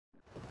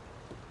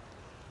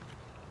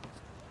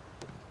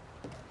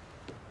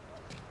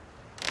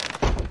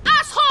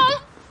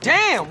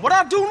Damn, what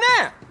I do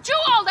now? Do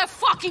all the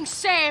fucking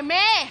same,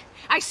 eh?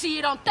 I see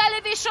it on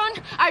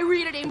television, I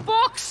read it in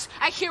books,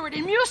 I hear it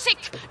in music.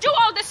 Do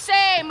all the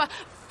same.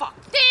 Fuck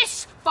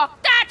this,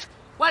 fuck that.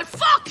 Well,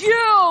 fuck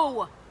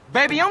you!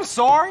 Baby, I'm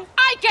sorry.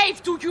 I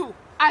gave to you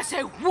as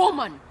a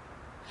woman.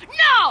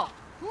 No!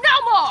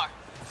 No more!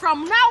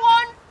 From now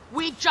on,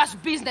 we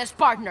just business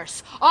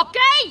partners,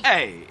 okay?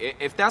 Hey,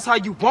 if that's how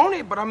you want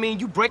it, but I mean,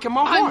 you breaking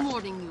my heart. I'm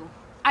warning you.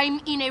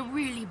 I'm in a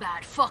really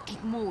bad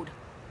fucking mood.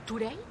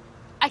 Today,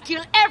 I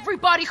kill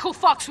everybody who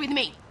fucks with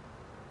me.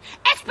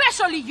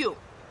 Especially you.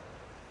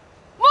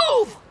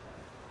 Move!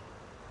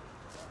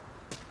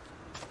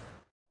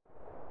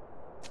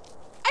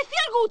 I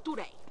feel good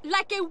today.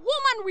 Like a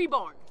woman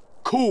reborn.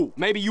 Cool.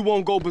 Maybe you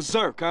won't go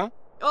berserk, huh?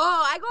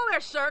 Oh, I go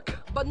berserk,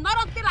 but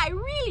not until I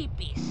really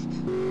pissed.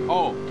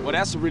 Oh, well,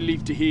 that's a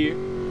relief to hear.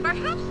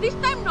 Perhaps this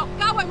time no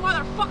cowboy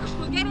motherfuckers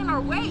will get in our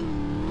way.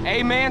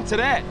 Amen to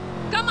that.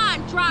 Come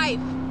on, drive.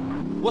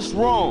 What's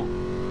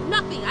wrong?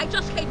 Nothing, I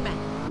just hate men.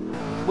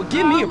 Well,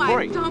 give me a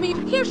break. Tommy,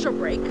 here's your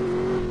break.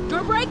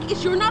 Your break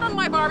is you're not on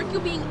my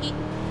barbecue being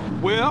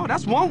eaten. Well,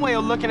 that's one way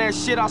of looking at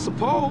shit, I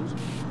suppose.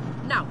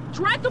 Now,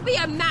 try to be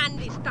a man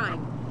this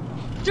time.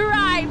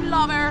 Drive,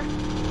 lover.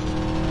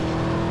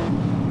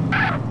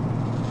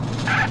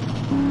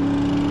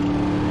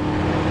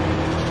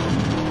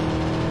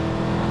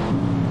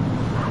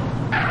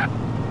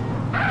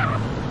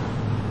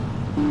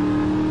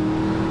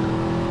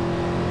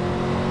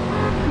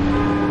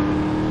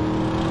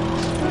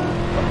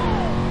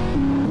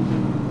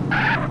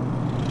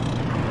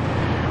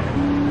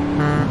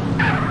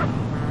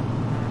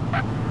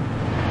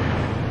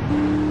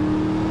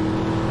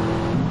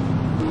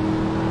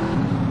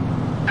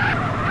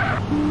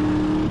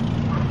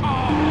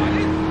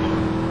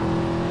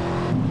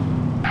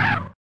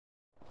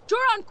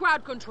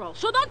 Crowd control,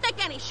 so don't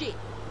take any shit.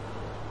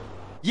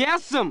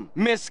 Yes'm,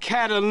 Miss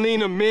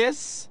Catalina,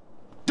 miss.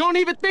 Don't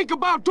even think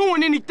about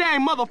doing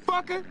anything,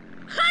 motherfucker.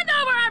 Hand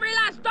over every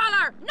last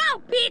dollar,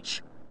 now,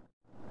 bitch!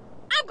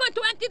 I'm going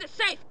to empty the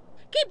safe.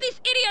 Keep these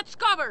idiots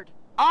covered.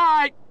 All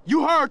right,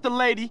 you heard the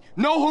lady.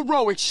 No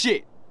heroic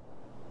shit.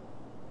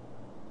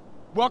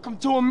 Welcome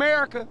to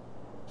America.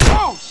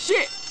 Oh,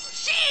 shit!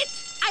 Shit!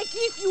 I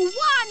give you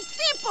one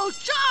simple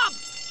job,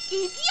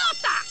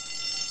 idiota!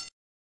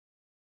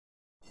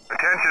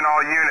 Attention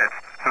all units.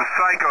 Some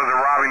psychos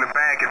are robbing the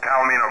bank at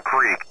Palomino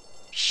Creek.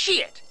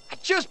 Shit! I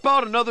just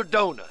bought another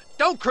donut.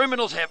 Don't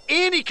criminals have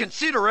any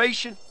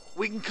consideration?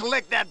 We can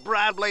collect that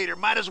bribe later.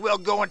 Might as well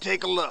go and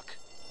take a look.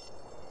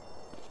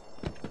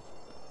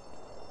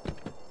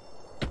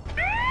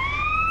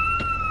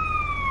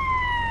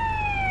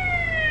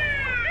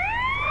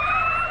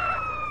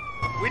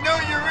 We know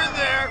you're in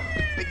there.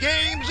 The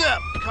game's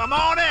up. Come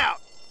on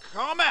out.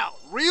 Come out.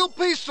 Real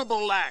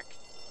peaceable like.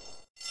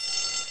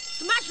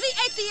 Smash the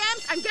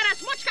ATMs and get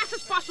as much cash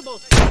as possible.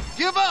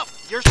 Give up!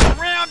 You're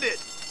surrounded!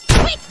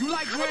 Quick! You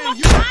like How wearing much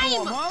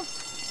uniform, time? huh?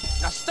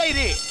 Now stay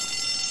there.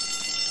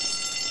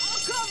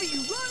 I'll cover you.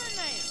 Run in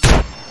there.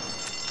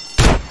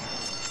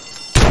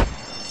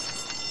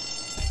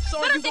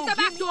 So Better you take gonna the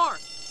back get door.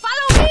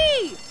 Follow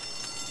me!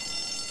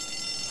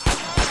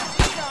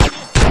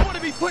 I want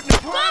to be put in the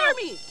Cover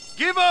me!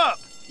 Give up!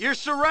 You're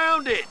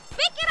surrounded!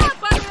 Pick it up,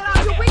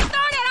 Banera, you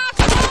retarded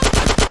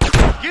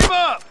asshole! Give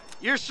up!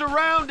 You're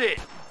surrounded!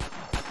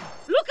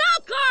 Look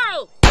out,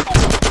 Carl!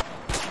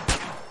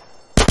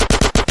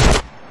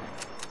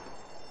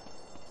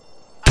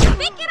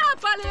 Pick it up,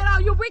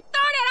 Banera, you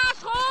retarded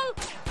asshole!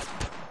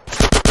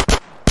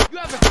 You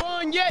having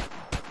fun yet?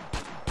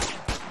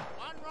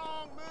 One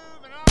wrong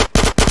move and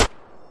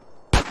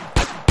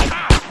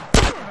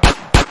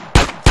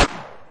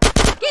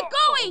Keep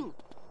going!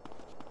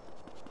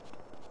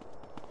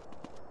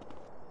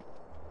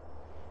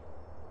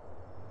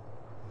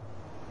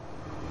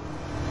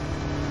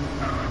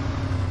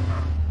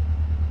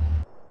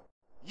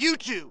 You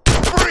two,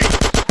 freeze!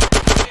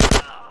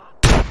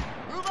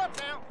 Move up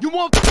now! You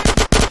want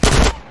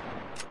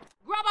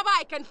Grab a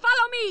bike and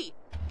follow me!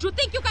 Do you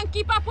think you can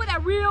keep up with a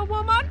real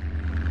woman?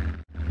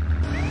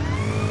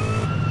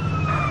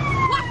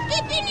 What's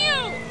keeping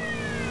you?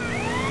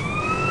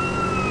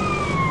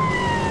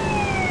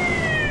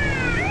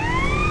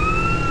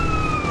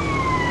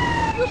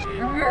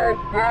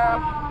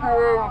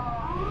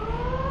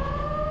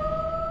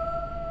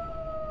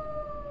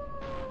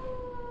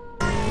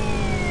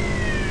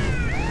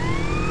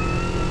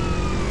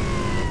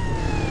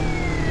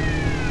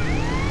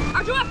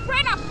 Are you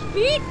afraid of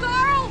speed,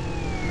 girl?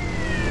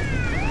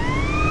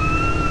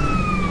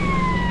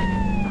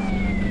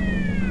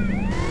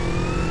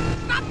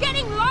 Stop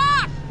getting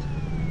lost!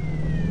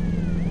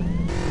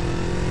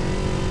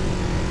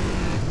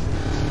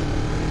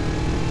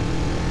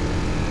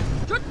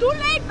 You're too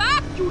laid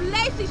back, you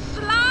lazy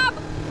slob!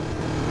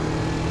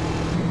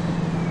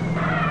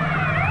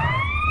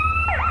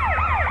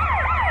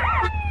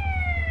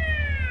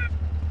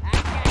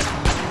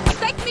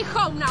 Take me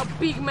home now,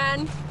 big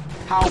man.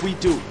 how we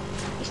do?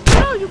 Is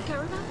that all you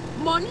care about?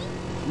 Money?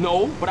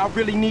 No, but I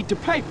really need to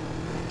pay.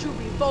 You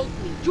revolt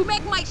me. You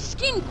make my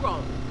skin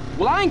crawl.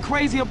 Well, I ain't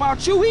crazy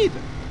about you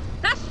either.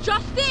 That's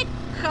just it!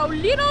 How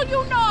little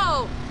you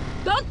know!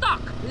 Don't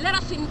talk! Let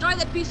us enjoy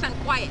the peace and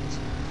quiet.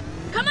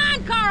 Come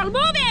on, Carl,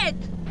 move it!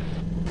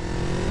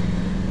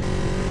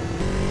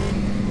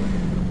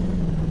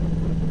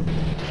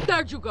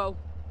 There you go.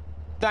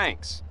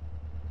 Thanks.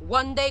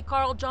 One day,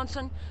 Carl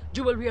Johnson,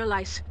 you will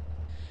realize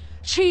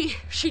she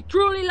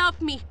truly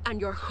loved me, and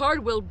your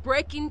heart will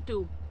break in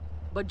two.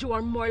 But you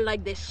are more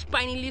like the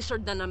spiny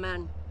lizard than a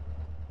man.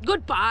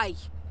 Goodbye.